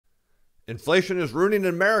Inflation is ruining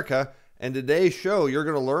America, and today's show you're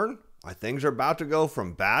going to learn why things are about to go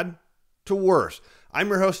from bad to worse. I'm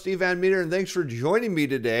your host, Steven Van Metre, and thanks for joining me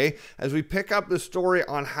today as we pick up the story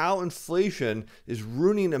on how inflation is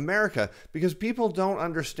ruining America, because people don't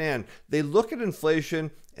understand. They look at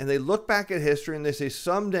inflation and they look back at history and they say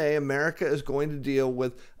someday America is going to deal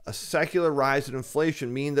with a secular rise in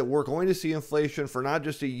inflation, meaning that we're going to see inflation for not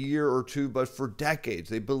just a year or two, but for decades.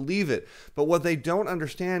 They believe it. But what they don't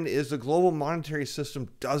understand is the global monetary system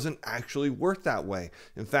doesn't actually work that way.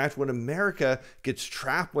 In fact, when America gets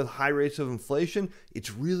trapped with high rates of inflation,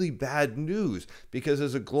 it's really bad news, because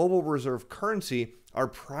as a global reserve currency, our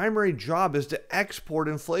primary job is to export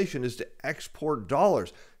inflation, is to export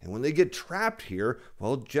dollars. And when they get trapped here,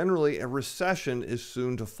 well, generally a recession is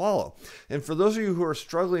soon to follow. And for those of you who are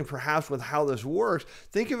struggling perhaps with how this works,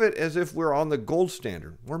 think of it as if we're on the gold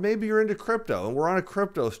standard, or maybe you're into crypto and we're on a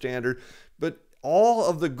crypto standard, but all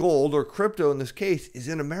of the gold, or crypto in this case, is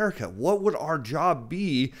in America. What would our job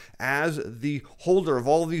be as the holder of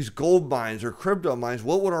all of these gold mines or crypto mines?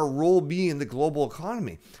 What would our role be in the global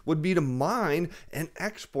economy? Would be to mine and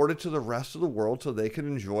export it to the rest of the world so they can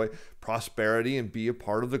enjoy prosperity and be a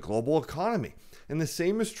part of the global economy. And the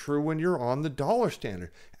same is true when you're on the dollar standard.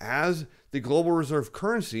 As the global reserve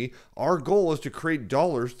currency, our goal is to create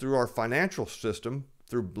dollars through our financial system,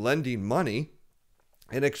 through lending money,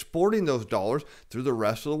 and exporting those dollars through the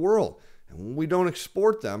rest of the world. And when we don't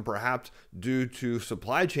export them, perhaps due to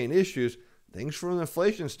supply chain issues, things from an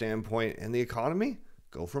inflation standpoint and the economy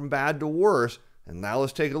go from bad to worse. And now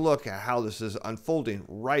let's take a look at how this is unfolding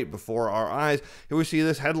right before our eyes. Here we see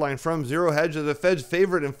this headline from Zero Hedge: the Fed's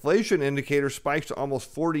favorite inflation indicator spikes to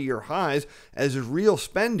almost 40-year highs as real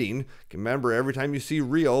spending, remember, every time you see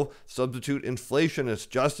real, substitute inflation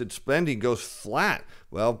adjusted spending, goes flat.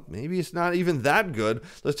 Well, maybe it's not even that good.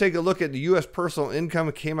 Let's take a look at the U.S. personal income.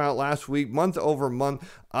 It came out last week, month over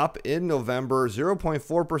month, up in November,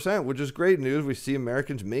 0.4%, which is great news. We see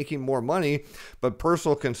Americans making more money, but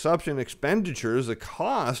personal consumption expenditures, the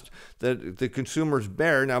cost that the consumers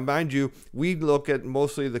bear. Now, mind you, we look at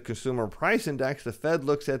mostly the consumer price index. The Fed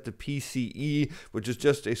looks at the PCE, which is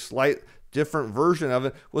just a slight different version of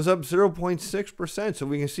it, was up 0.6%. So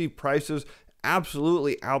we can see prices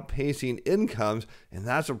absolutely outpacing incomes, and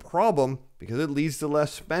that's a problem because it leads to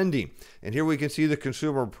less spending. And here we can see the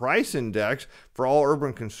consumer price index for all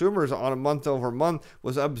urban consumers on a month over month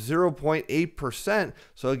was up 0.8%.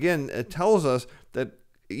 So again, it tells us that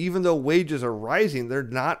even though wages are rising, they're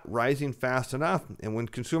not rising fast enough. And when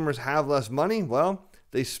consumers have less money, well,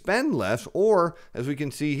 they spend less, or as we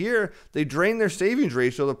can see here, they drain their savings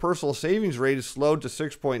rate. So the personal savings rate is slowed to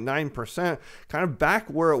 6.9%, kind of back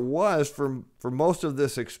where it was for most of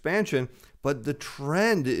this expansion. But the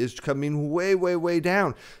trend is coming way, way, way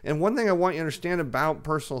down. And one thing I want you to understand about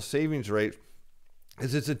personal savings rate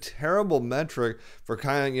is it's a terrible metric for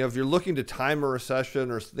kind of, if you're looking to time a recession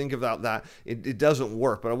or think about that, it doesn't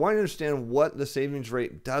work. But I want you to understand what the savings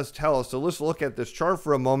rate does tell us. So let's look at this chart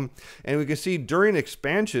for a moment, and we can see during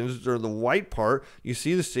expansions, or the white part, you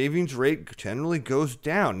see the savings rate generally goes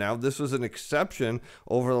down. Now, this was an exception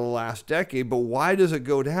over the last decade, but why does it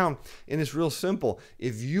go down? And it's real simple.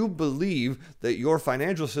 If you believe that your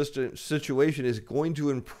financial situation is going to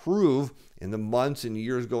improve in the months and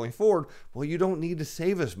years going forward, well, you don't need to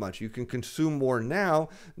save as much. You can consume more now,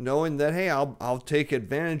 knowing that, hey, I'll take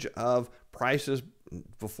advantage of prices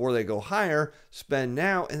before they go higher, spend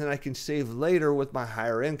now, and then I can save later with my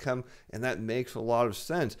higher income. And that makes a lot of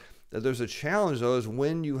sense. That there's a challenge, though, is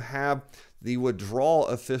when you have the withdrawal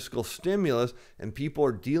of fiscal stimulus and people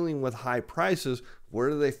are dealing with high prices, where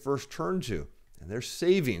do they first turn to? And their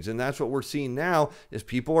savings. And that's what we're seeing now, is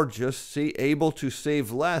people are just able to save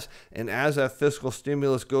less. And as that fiscal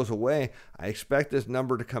stimulus goes away, I expect this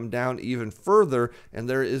number to come down even further. And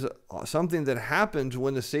there is something that happens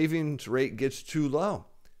when the savings rate gets too low.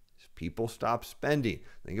 People stop spending.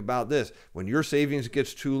 Think about this. When your savings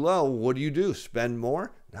gets too low, what do? Spend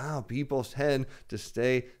more? No, people tend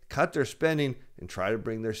to cut their spending and try to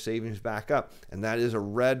bring their savings back up. And that is a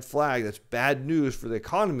red flag. That's bad news for the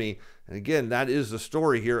economy. And again, that is the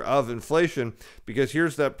story here of inflation, because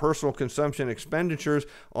here's that personal consumption expenditures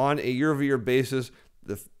on a year-over-year basis,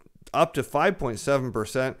 up to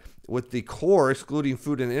 5.7%, with the core, excluding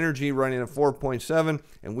food and energy, running at 4.7%.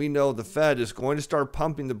 And we know the Fed is going to start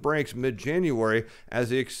pumping the brakes mid-January as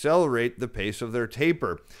they accelerate the pace of their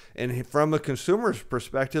taper. And from a consumer's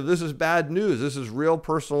perspective, this is bad news. This is real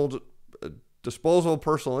disposable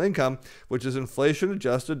personal income, which is inflation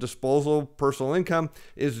adjusted. Disposable personal income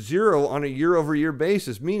is zero on a year-over-year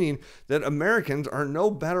basis, meaning that Americans are no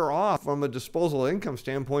better off from a disposable income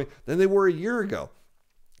standpoint than they were a year ago.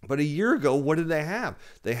 But a year ago, what did they have?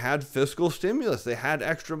 They had fiscal stimulus. They had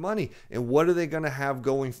extra money. And what are they going to have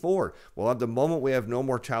going forward? Well, at the moment, we have no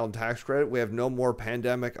more child tax credit. We have no more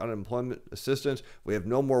pandemic unemployment assistance. We have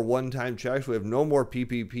no more one-time checks. We have no more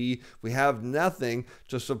PPP. We have nothing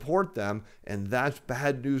to support them. And that's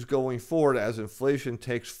bad news going forward as inflation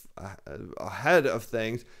takes ahead of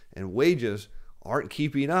things and wages aren't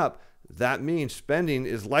keeping up. That means spending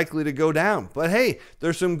is likely to go down. But hey,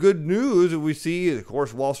 there's some good news. We see, of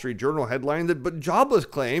course, Wall Street Journal headline that but jobless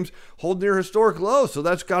claims hold near historic lows. So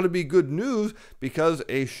that's got to be good news because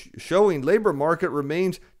a showing labor market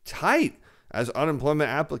remains tight as unemployment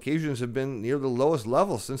applications have been near the lowest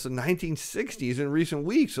level since the 1960s in recent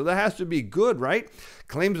weeks. So that has to be good, right?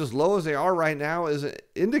 Claims as low as they are right now is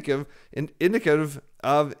indicative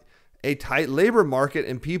of a tight labor market,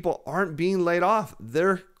 and people aren't being laid off.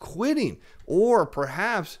 They're quitting. Or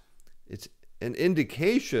perhaps it's an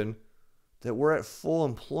indication that we're at full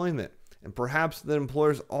employment. And perhaps the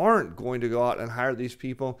employers aren't going to go out and hire these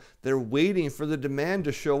people. They're waiting for the demand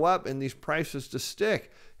to show up and these prices to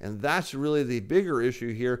stick. And that's really the bigger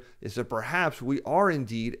issue here, is that perhaps we are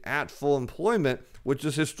indeed at full employment, which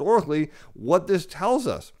is historically what this tells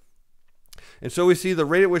us. And so we see the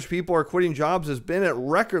rate at which people are quitting jobs has been at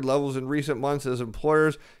record levels in recent months as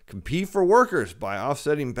employers compete for workers by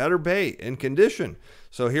offsetting better pay and condition.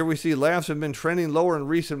 So here we see layoffs have been trending lower in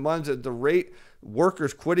recent months at the rate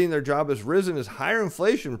workers quitting their job has risen as higher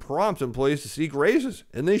inflation prompts employees to seek raises,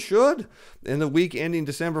 and they should. In the week ending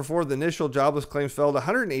December 4th, the initial jobless claims fell to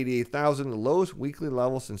 188,000, the lowest weekly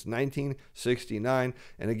level since 1969.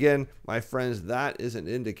 And again, my friends, that is an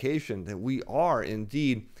indication that we are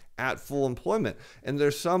indeed at full employment. And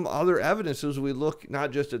there's some other evidence as we look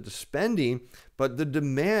not just at the spending, but the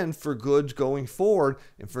demand for goods going forward.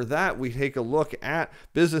 And for that, we take a look at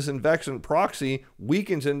business investment proxy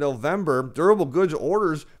weakens in November. Durable goods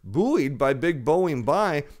orders buoyed by big Boeing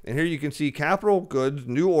buy. And here you can see capital goods,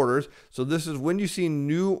 new orders. So this is when you see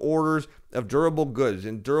new orders of durable goods,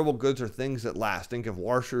 and durable goods are things that last. Think of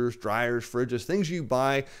washers, dryers, fridges, things you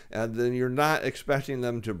buy, and then you're not expecting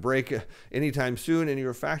them to break anytime soon, and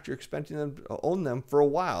in fact, you're expecting them to own them for a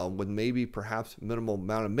while with maybe perhaps minimal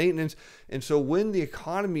amount of maintenance. And so when the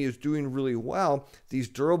economy is doing really well, these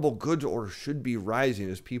durable goods orders should be rising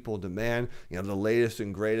as people demand, the latest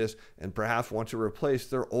and greatest, and perhaps want to replace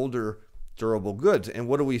their older durable goods. And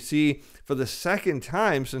what do we see for the second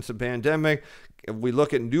time since the pandemic? If we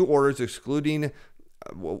look at new orders excluding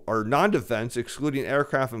or non-defense, excluding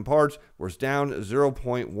aircraft and parts, was down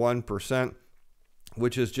 0.1%,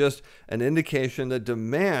 which is just an indication that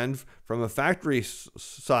demand from a factory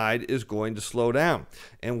side is going to slow down.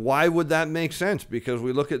 And why would that make sense? Because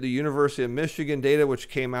we look at the University of Michigan data, which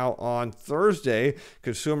came out on Thursday.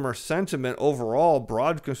 Consumer sentiment overall,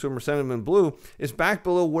 broad consumer sentiment blue, is back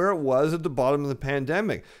below where it was at the bottom of the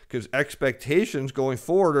pandemic, because expectations going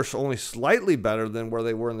forward are only slightly better than where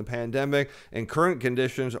they were in the pandemic, and current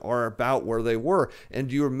conditions are about where they were. And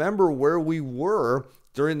do you remember where we were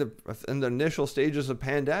in the initial stages of the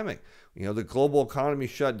pandemic? The global economy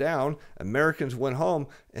shut down, Americans went home,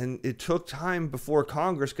 and it took time before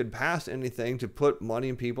Congress could pass anything to put money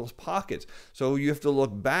in people's pockets. So you have to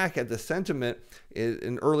look back at the sentiment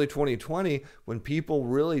in early 2020 when people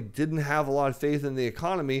really didn't have a lot of faith in the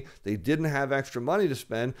economy. They didn't have extra money to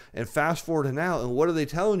spend. And fast forward to now, and what are they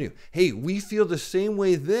telling you? Hey, we feel the same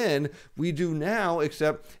way then we do now,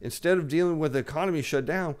 except instead of dealing with the economy shut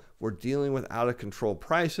down, we're dealing with out of control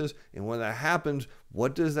prices. And when that happens,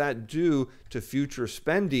 what does that do to future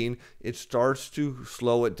spending? It starts to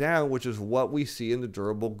slow it down, which is what we see in the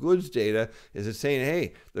durable goods data. Is it saying,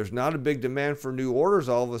 hey, there's not a big demand for new orders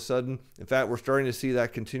all of a sudden. In fact, we're starting to see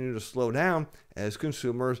that continue to slow down as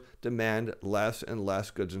consumers demand less and less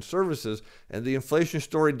goods and services. And the inflation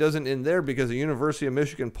story doesn't end there, because the University of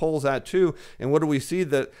Michigan polls that too. And what do we see?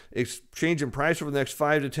 That exchange in price over the next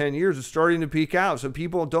 5 to 10 years is starting to peak out. So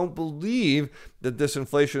people don't believe that this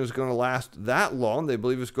inflation is going to last that long. They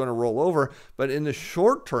believe it's going to roll over. But in the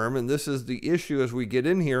short term, and this is the issue as we get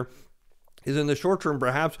in here, is in the short term,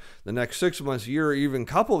 perhaps the next 6 months, year, or even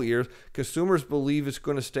couple of years, consumers believe it's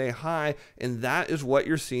going to stay high. And that is what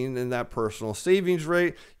you're seeing in that personal savings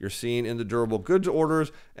rate. You're seeing in the durable goods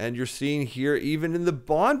orders, and you're seeing here even in the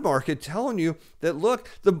bond market telling you that, look,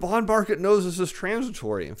 the bond market knows this is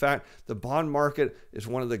transitory. In fact, the bond market is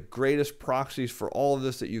one of the greatest proxies for all of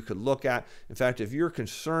this that you could look at. In fact, if you're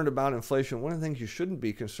concerned about inflation, one of the things you shouldn't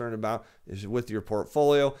be concerned about is with your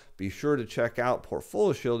portfolio. Be sure to check out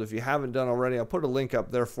Portfolio Shield if you haven't done already. I'll put a link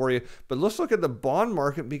up there for you. But let's look at the bond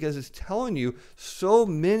market because it's telling you so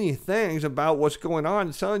many things about what's going on.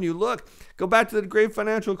 It's telling you, look, go back to the great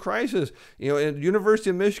financial crisis. At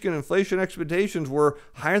University of Michigan, inflation expectations were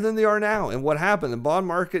higher than they are now. And what happened? The bond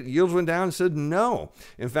market yields went down and said no.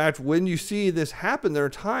 In fact, when you see this happen, there are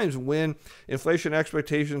times when inflation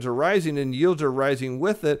expectations are rising and yields are rising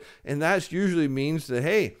with it. And that usually means that,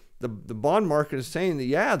 hey, the bond market is saying that,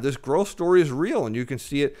 yeah, this growth story is real, and you can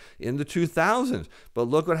see it in the 2000s. But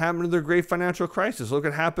look what happened to the great financial crisis. Look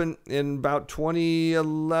what happened in about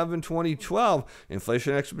 2011, 2012.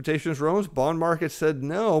 Inflation expectations rose, bond market said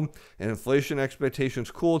no, and inflation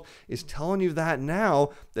expectations cooled. It's telling you that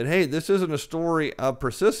now that, hey, this isn't a story of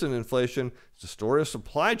persistent inflation. It's a story of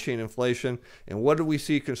supply chain inflation. And what do we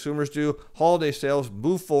see consumers do? Holiday sales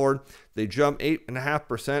move forward. They jump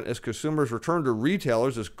 8.5% as consumers return to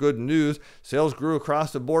retailers. It's good news. Sales grew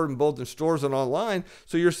across the board in both in stores and online.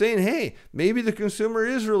 So you're saying, hey, maybe the consumer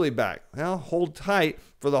is really back. Well, hold tight.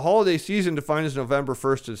 For the holiday season, defined as November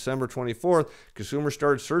 1st to December 24th, consumers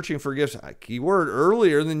started searching for gifts, keyword,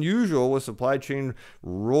 earlier than usual, with supply chains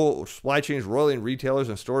roiling, retailers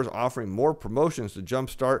and stores offering more promotions to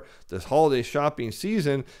jumpstart this holiday shopping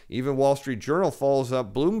season. Even Wall Street Journal follows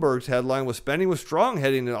up Bloomberg's headline with spending was strong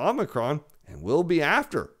heading into Omicron and will be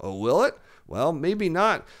after. Oh, will it? Well, maybe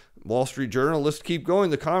not. Wall Street Journal, let's keep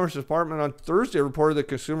going. The Commerce Department on Thursday reported that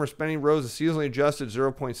consumer spending rose a seasonally adjusted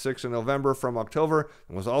 0.6 in November from October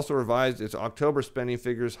and was also revised its October spending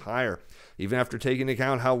figures higher. Even after taking into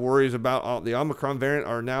account how worries about the Omicron variant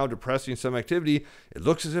are now depressing some activity, it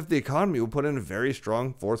looks as if the economy will put in a very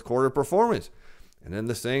strong fourth quarter performance. And in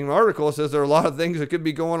the same article, it says there are a lot of things that could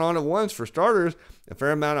be going on at once. For starters, a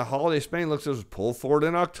fair amount of holiday spending looks as pulled forward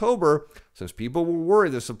in October, since people were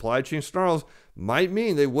worried that supply chain snarls might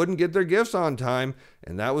mean they wouldn't get their gifts on time,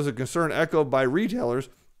 and that was a concern echoed by retailers.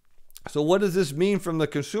 So what does this mean from the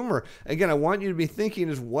consumer? Again, I want you to be thinking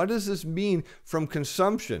is, what does this mean from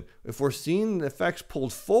consumption? If we're seeing the effects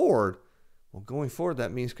pulled forward, well, going forward,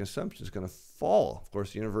 that means consumption is going to fall. Of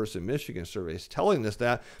course, the University of Michigan survey is telling us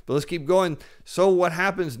that, but let's keep going. So what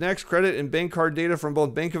happens next? Credit and bank card data from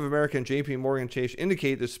both Bank of America and JP Morgan Chase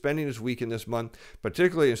indicate that spending is weak in this month,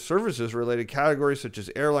 particularly in services-related categories such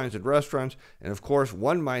as airlines and restaurants. And of course,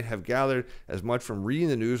 one might have gathered as much from reading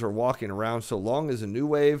the news or walking around. So long as a new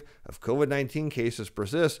wave of COVID-19 cases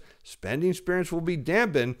persists, spending spirits will be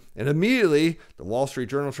dampened. And immediately, the Wall Street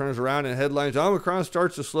Journal turns around and headlines, Omicron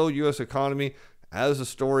starts to slow U.S. economy. As a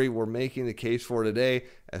story we're making the case for today,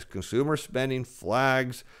 as consumer spending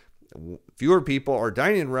flags, fewer people are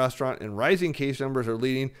dining in restaurant, and rising case numbers are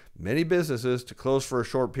leading many businesses to close for a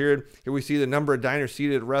short period. Here we see the number of diners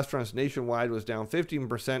seated at restaurants nationwide was down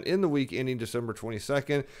 15% in the week ending December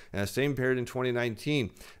 22nd, and the same period in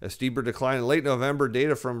 2019. A steeper decline in late November.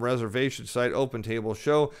 Data from reservation site OpenTable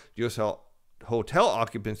show U.S. hotel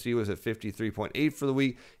occupancy was at 53.8 for the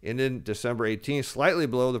week, ended December 18th, slightly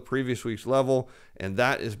below the previous week's level, and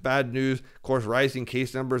that is bad news. Of course, rising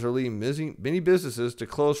case numbers are leading many businesses to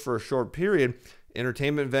close for a short period,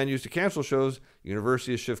 entertainment venues to cancel shows,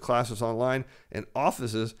 universities shift classes online, and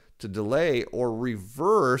offices to delay or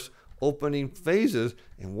reverse opening phases.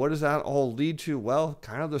 And what does that all lead to? Well,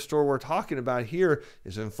 kind of the story we're talking about here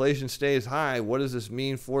is inflation stays high. What does this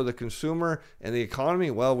mean for the consumer and the economy?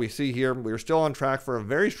 Well, we see here we're still on track for a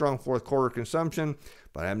very strong fourth quarter consumption,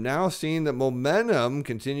 but I'm now seeing that momentum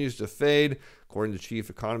continues to fade, according to chief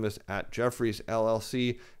economist at Jefferies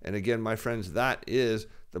LLC. And again, my friends, that is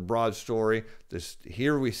the broad story.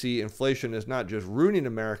 Here we see inflation is not just ruining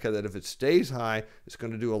America, that if it stays high, it's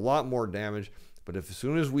going to do a lot more damage. But if as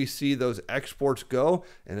soon as we see those exports go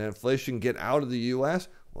and inflation get out of the U.S.,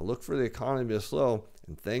 well, look for the economy to slow.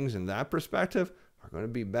 And things in that perspective are going to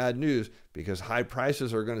be bad news, because high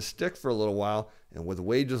prices are going to stick for a little while. And with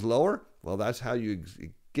wages lower, well, that's how you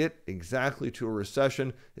get exactly to a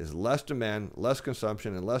recession, is less demand, less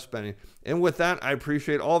consumption, and less spending. And with that, I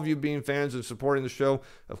appreciate all of you being fans and supporting the show.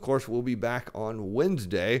 Of course, we'll be back on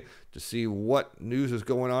Wednesday to see what news is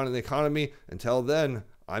going on in the economy. Until then,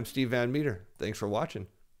 I'm Steve Van Metre. Thanks for watching.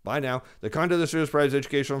 Bye now. The content of this video is provides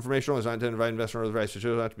educational information, is not intended to provide investment or advice. It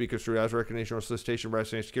should not to be construed as recognition or solicitation by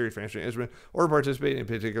any security, financial instrument, or participate in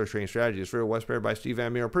particular trading strategies. For was prepared by Steve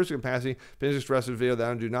Van Metre, personal capacity, business expressed in video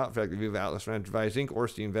that do not affect the view of Atlas Financial Advice Inc. or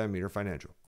Steven Van Metre Financial.